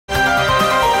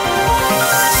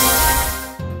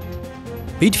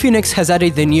Bitfinex has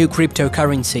added the new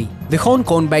cryptocurrency. The Hong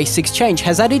Kong-based exchange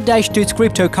has added Dash to its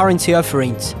cryptocurrency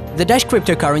offerings. The Dash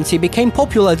cryptocurrency became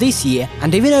popular this year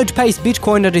and even outpaced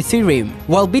Bitcoin and Ethereum.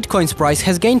 While Bitcoin's price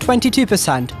has gained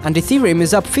 22% and Ethereum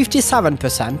is up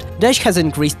 57%, Dash has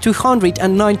increased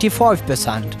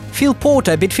 295%. Phil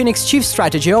Porter, Bitfinex Chief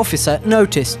Strategy Officer,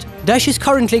 noticed, "Dash is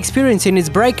currently experiencing its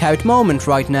breakout moment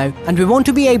right now, and we want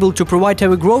to be able to provide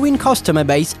our growing customer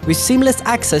base with seamless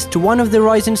access to one of the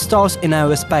rising stars in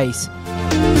our space."